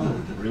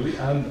 Oh, really?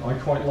 And I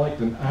quite like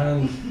them,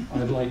 and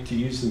I'd like to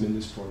use them in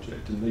this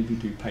project and maybe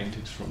do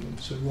paintings from them.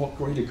 So what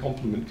greater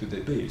compliment could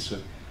there be? So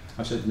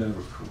I said, no,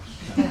 of course.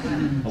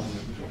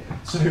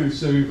 So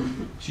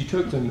she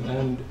took them,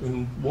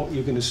 and what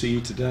you're going to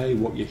see today,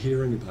 what you're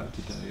hearing about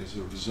today, is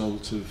a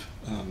result of,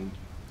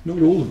 not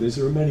all of this,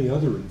 there are many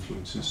other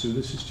influences, so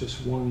this is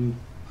just one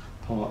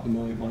part.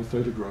 My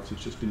photographs has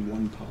just been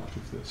one part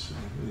of this.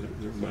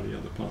 There are many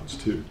other parts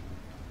too.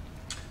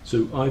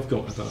 So I've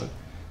got about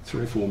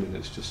 3 or 4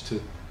 minutes just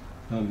to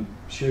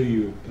show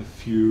you a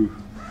few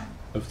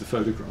of the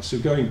photographs. So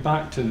going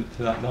back to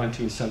that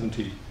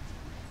 1970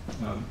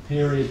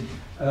 period,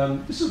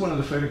 this is one of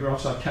the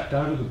photographs I kept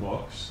out of the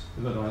box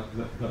that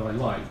I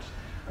liked,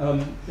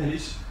 and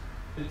it's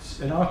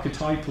an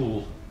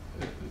archetypal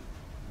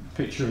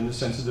picture in the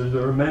sense that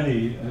there are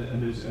many,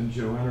 and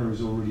Joanna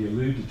has already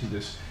alluded to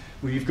this,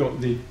 where you've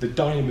got the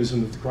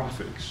dynamism of the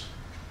graphics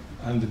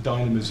and the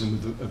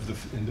dynamism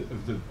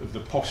of the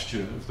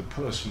posture of the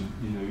person,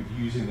 you know,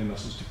 using their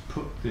muscles to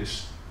put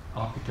this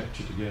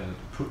architecture together,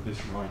 to put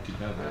this ride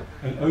together.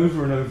 And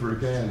over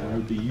again, I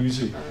would be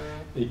using,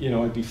 you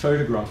know, I'd be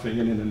photographing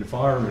in an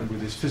environment where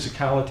this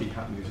physicality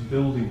happening, this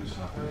building was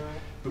happening,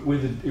 but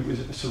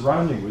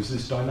surrounding was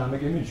this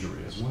dynamic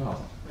imagery as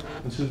well.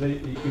 And so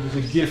it was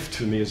a gift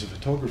for me as a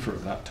photographer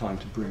at that time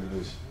to bring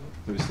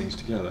those things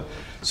together.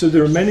 So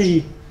there are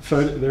many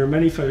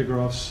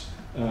photographs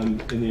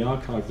in the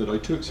archive that I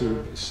took,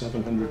 so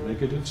 700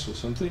 negatives or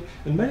something,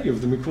 and many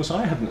of them, of course,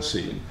 I hadn't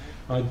seen.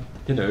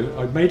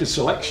 I'd made a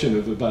selection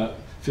of about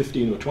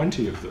 15 or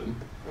 20 of them,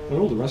 and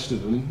all the rest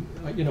of them,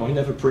 I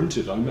never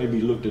printed. I maybe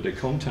looked at a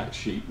contact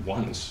sheet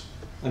once,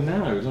 and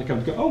now, like,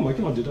 I'd go, oh my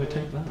God, did I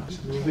take that?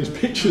 All these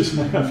pictures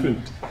I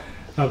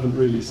haven't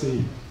really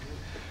seen.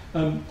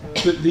 So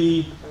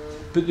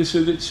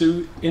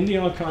in the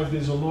archive,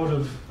 there's a lot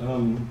of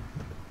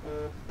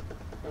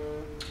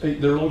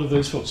there are a lot of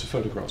those sorts of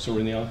photographs, or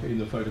in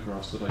the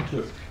photographs that I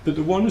took. But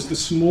the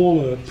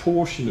smaller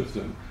portion of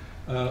them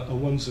are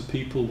ones of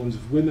people, ones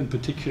of women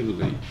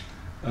particularly,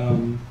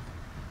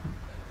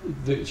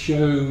 that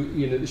show,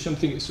 you know,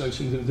 something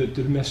the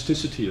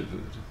domesticity of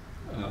it,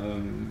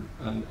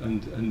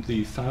 and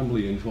the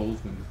family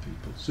involvement of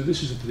people. So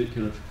this is a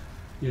particular,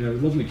 you know,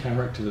 lovely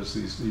characters,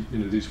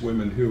 these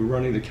women who are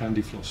running the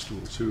candy floss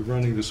stalls, who are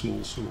running the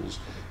small stalls,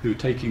 who are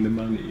taking the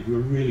money, who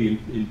are really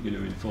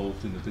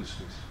involved in the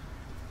business.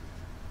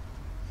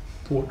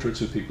 Portraits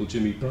of people,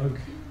 Jimmy Bugg,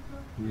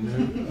 you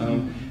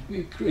know.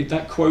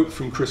 That quote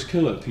from Chris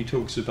Killip, he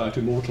talks about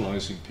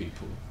immortalizing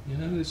people. You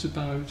know, it's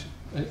about,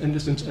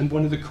 and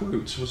one of the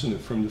quotes, wasn't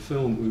it, from the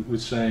film,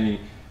 was saying,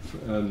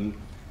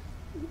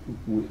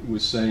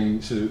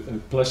 so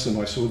bless them,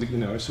 I saw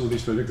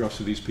these photographs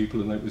of these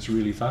people, and that was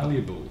really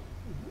valuable,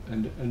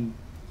 and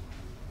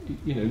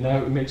you know,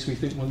 now it makes me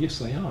think, well, yes,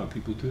 they are.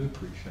 People do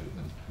appreciate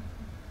them.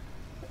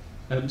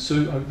 And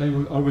so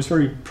I was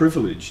very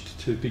privileged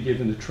to be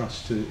given the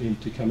trust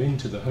to come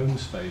into the home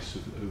space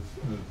of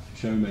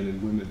showmen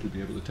and women to be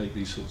able to take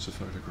these sorts of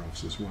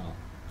photographs as well.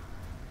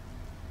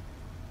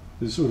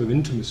 There's a sort of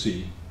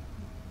intimacy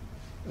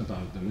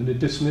about them, and a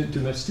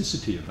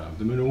domesticity about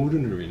them, an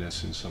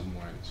ordinariness in some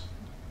ways.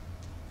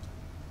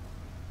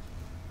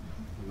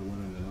 The one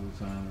in the other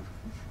family.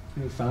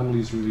 You know, family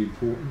is really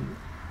important.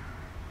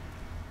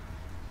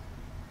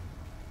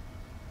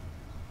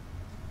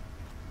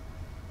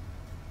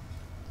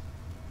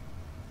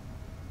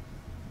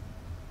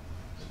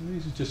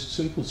 These are just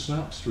simple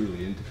snaps,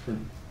 really, in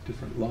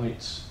different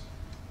lights.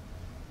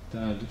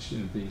 Dad, you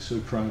know, being so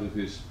proud of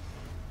his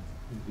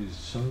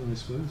son, I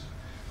suppose.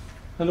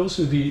 And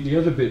also the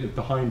other bit of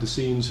behind the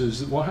scenes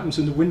is what happens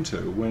in the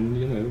winter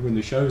when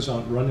the shows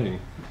aren't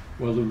running.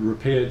 Well, the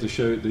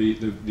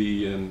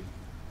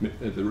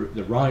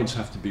rides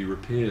have to be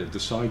repaired, the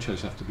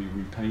sideshows have to be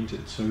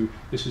repainted. So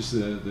this is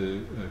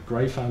the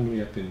Gray family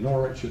up in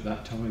Norwich at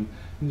that time.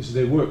 And this is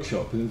their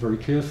workshop, and then very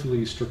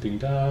carefully stripping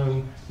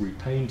down,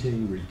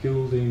 repainting,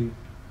 regilding.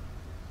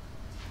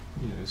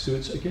 You know, so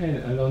it's again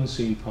an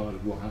unseen part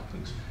of what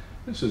happens.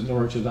 This is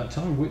Norwich at that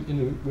time. You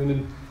know,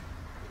 women,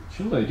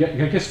 sure, I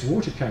guess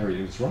water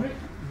carriers, right?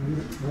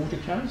 Water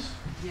cans.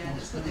 Yeah,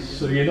 that's what they do.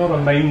 So you're not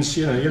on mains.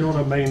 You know, you're not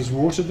on mains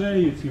water there.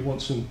 If you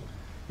want some,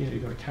 you know,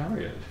 you've got to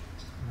carry it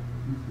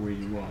where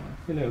you are.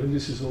 You know, and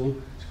this is all.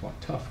 It's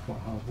quite tough, quite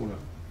hard work.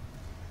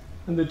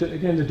 And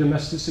again, the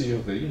domesticity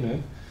of it. You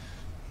know.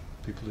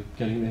 People are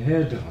getting their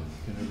hair done,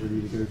 you know,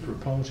 ready to go for a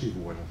party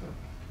or whatever.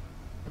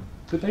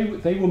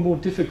 But they were more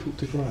difficult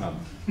to grab.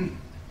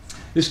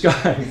 This guy,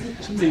 I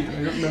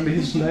don't remember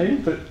his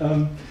name, but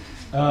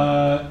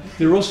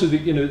there are also the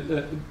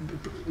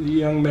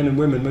young men and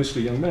women,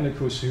 mostly young men, of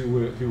course, who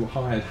were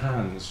hired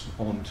hands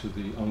onto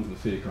the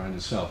fairground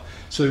itself.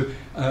 So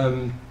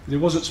there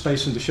wasn't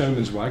space in the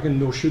showman's wagon,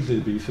 nor should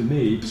there be for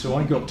me. So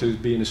I got to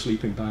be in a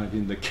sleeping bag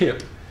in the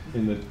kip,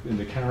 in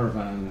the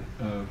caravan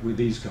with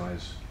these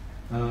guys.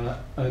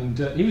 And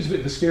he was a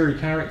bit of a scary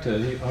character.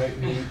 He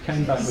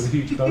came back with a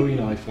huge Bowie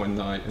knife one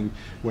night, and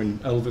when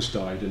Elvis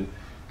died, and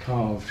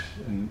carved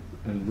and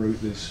wrote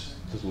this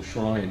little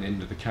shrine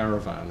into the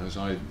caravan as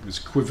I was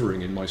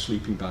quivering in my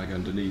sleeping bag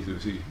underneath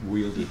as he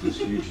wielded this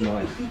huge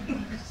knife.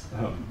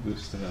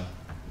 There's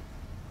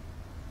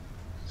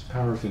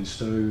paraffin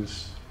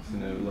stoves. you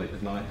know, late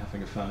at night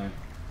having a fag.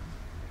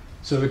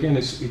 So again,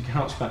 it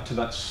harks back to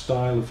that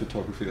style of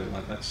photography,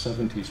 like that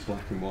 70s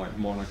black and white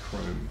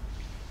monochrome,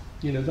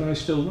 you know, that I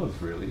still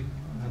love, really.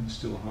 I'm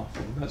still half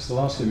of. That's the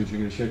last image I'm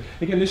going to show.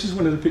 Again, this is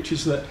one of the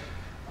pictures that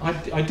I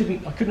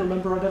couldn't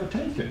remember I'd ever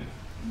taken.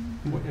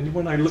 And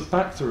when I look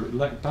back through it,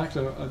 look back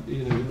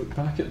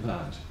at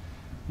that,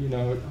 you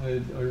know,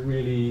 I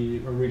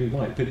really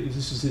like. But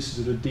this is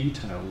sort of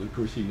detail, the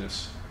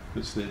grittiness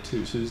that's there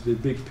too. So there's the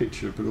big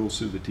picture, but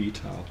also the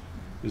detail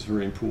is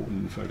very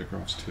important in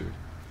photographs too.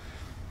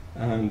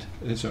 And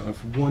so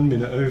I've 1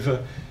 minute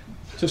over.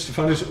 Just to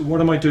find out, what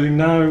am I doing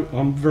now?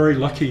 I'm very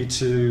lucky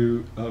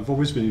to, I've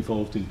always been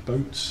involved in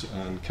boats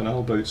and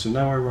canal boats, and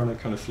now I run a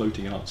kind of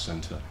floating arts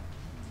centre.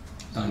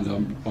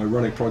 And I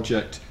run a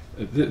project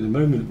at the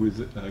moment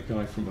with a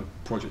guy from a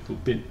project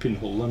called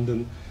Pinhole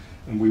London,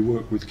 and we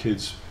work with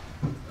kids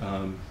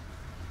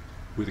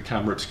with a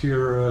camera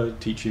obscura,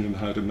 teaching them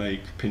how to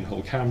make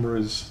pinhole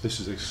cameras. This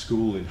is a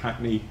school in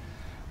Hackney,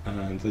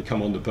 and they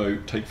come on the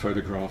boat, take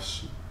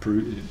photographs,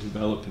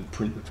 develop and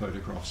print the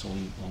photographs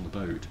on the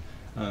boat.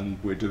 And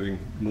we're doing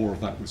more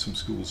of that with some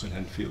schools in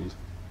Enfield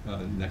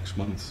next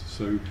month.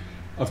 So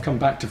I've come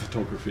back to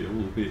photography,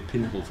 albeit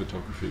pinhole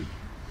photography,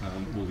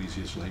 all these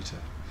years later.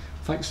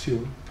 Thanks for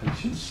your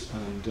patience,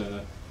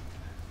 and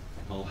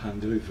I'll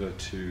hand over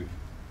to,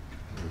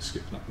 I'm going to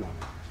skip that one.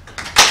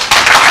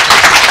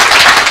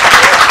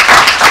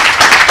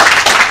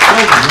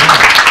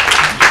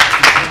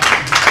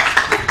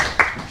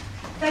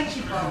 Thank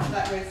you, Bob.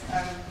 That was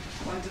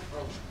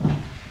wonderful.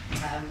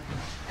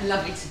 And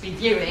lovely to be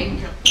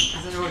viewing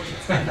as an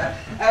audience member.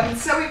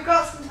 So we've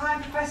got some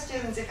time for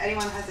questions, if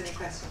anyone has any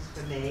questions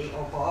for me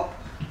or Bob.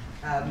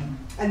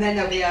 And then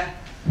there'll be a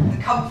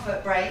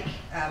comfort break,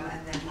 and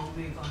then we'll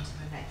move on to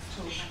the next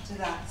talk after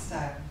that.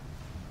 So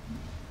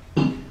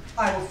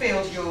I will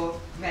field your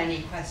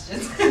many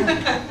questions.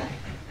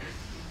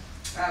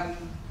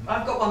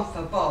 I've got one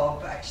for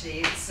Bob,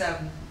 actually. It's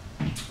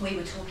we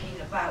were talking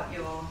about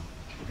your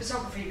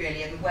photography,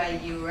 really, and the way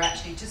you were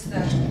actually just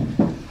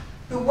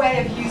the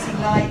way of using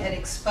light and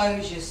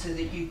exposure so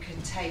that you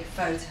can take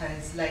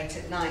photos late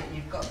at night, and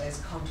you've got those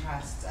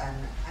contrasts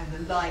and the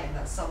light, and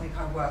that's something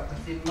I work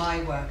with in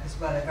my work as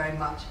well. I'm very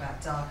much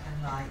about dark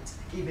and light,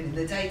 even in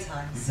the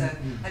daytime. So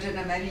I don't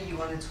know, maybe you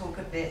want to talk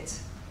a bit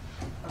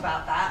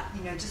about that,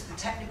 you know, just the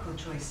technical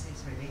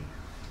choices, really.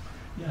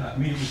 Yeah, I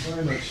mean, it's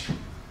very much,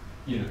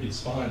 you know,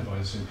 inspired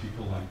by some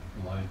people like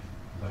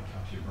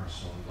Katja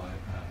Bressel,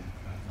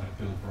 like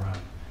Bill Brown.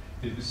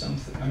 It was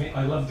something, I mean,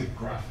 I love the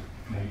graphic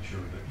nature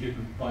of it.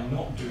 By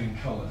not doing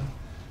colour,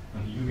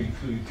 and you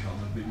include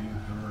colour, but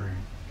you're very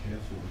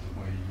careful with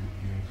the way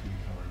you include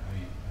colour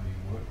and how you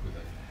work with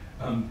it.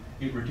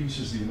 It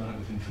reduces the amount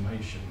of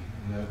information.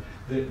 You know,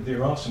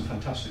 there are some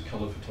fantastic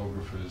colour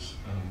photographers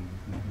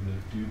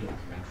that do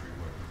documentary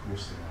work. Of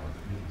course there are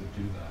that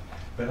do that.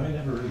 But I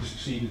never really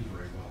succeeded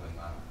very well in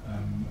that.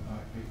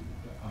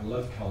 I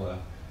love colour,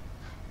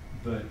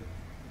 but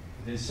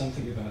there's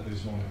something about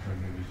those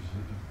monochrome images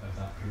of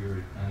that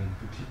period, and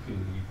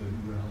particularly the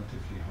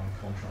relatively high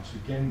contrast.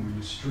 Again,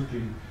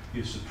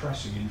 you're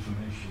suppressing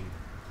information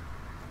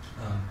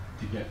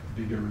to get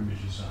bigger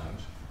images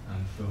out.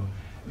 And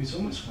it's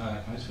almost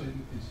like, I suppose,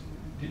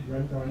 did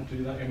Rembrandt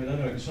do that? I mean, I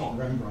know it's not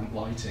Rembrandt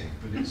lighting,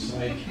 but it's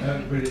like,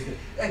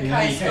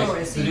 okay,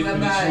 story, so you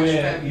emerge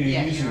where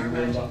you're using it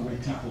where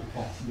people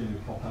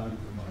pop out of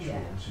it much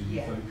more, so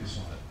you focus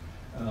on it.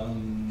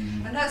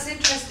 And that's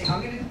interesting.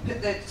 I'm going to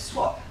put the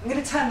swap. I'm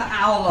going to turn the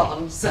owl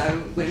on,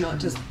 so we're not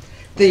just,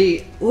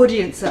 the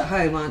audience at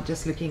home aren't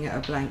just looking at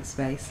a blank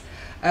space.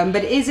 But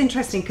it is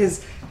interesting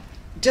because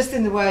just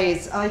in the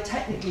ways I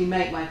technically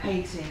make my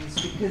paintings,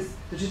 because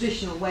the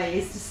traditional way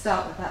is to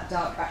start with that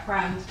dark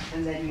background,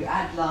 and then you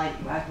add light,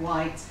 you add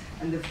white,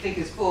 and the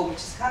figures form, which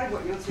is kind of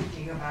what you're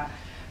talking about.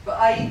 But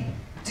I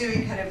do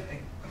it kind of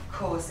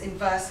course,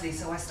 inversely.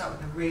 So I start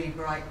with a really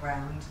bright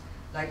ground,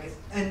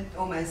 and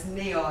almost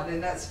neon,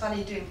 and that's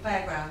funny doing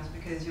Fairgrounds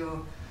because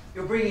you're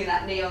bringing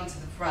that neon to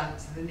the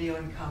front, so the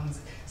neon comes.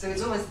 So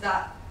it's almost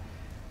that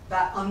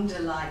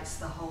underlights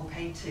the whole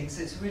painting.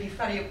 So it's a really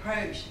funny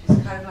approach.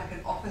 It's kind of like an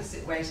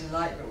opposite way to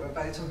light, but we're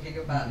both talking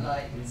about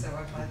light, so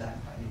I find that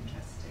quite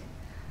interesting.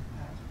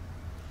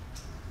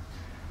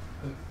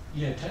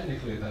 Yeah,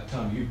 technically at that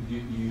time,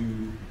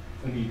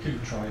 I mean, you could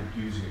have tried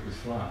using it with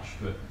Flash,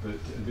 but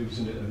there was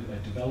a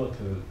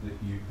developer that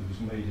was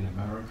made in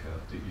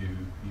America that you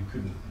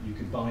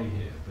could buy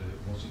here, but it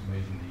wasn't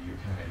made in the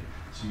UK.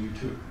 So you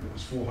took what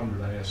was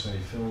 400 ASA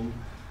film,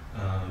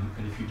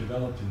 and if you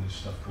developed in this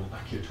stuff called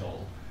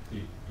Acutol,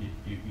 you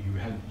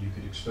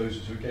could expose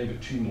it. So it gave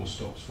it 2 more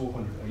stops: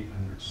 400,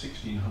 800,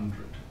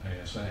 1600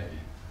 ASA.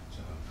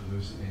 So for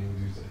those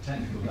that are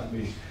technical, that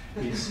means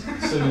it's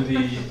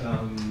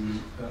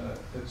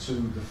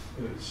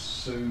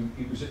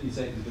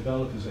the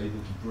developer's able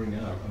to bring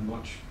out a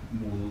much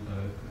more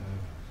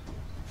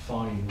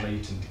fine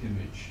latent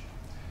image.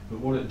 but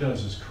what it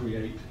does is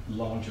create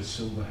larger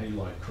silver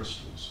halide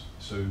crystals.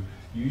 So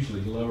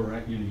usually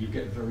lower, you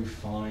get very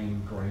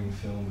fine grain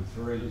film with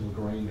very little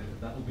grain in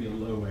it. That will be a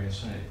low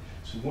ASA.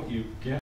 So what you get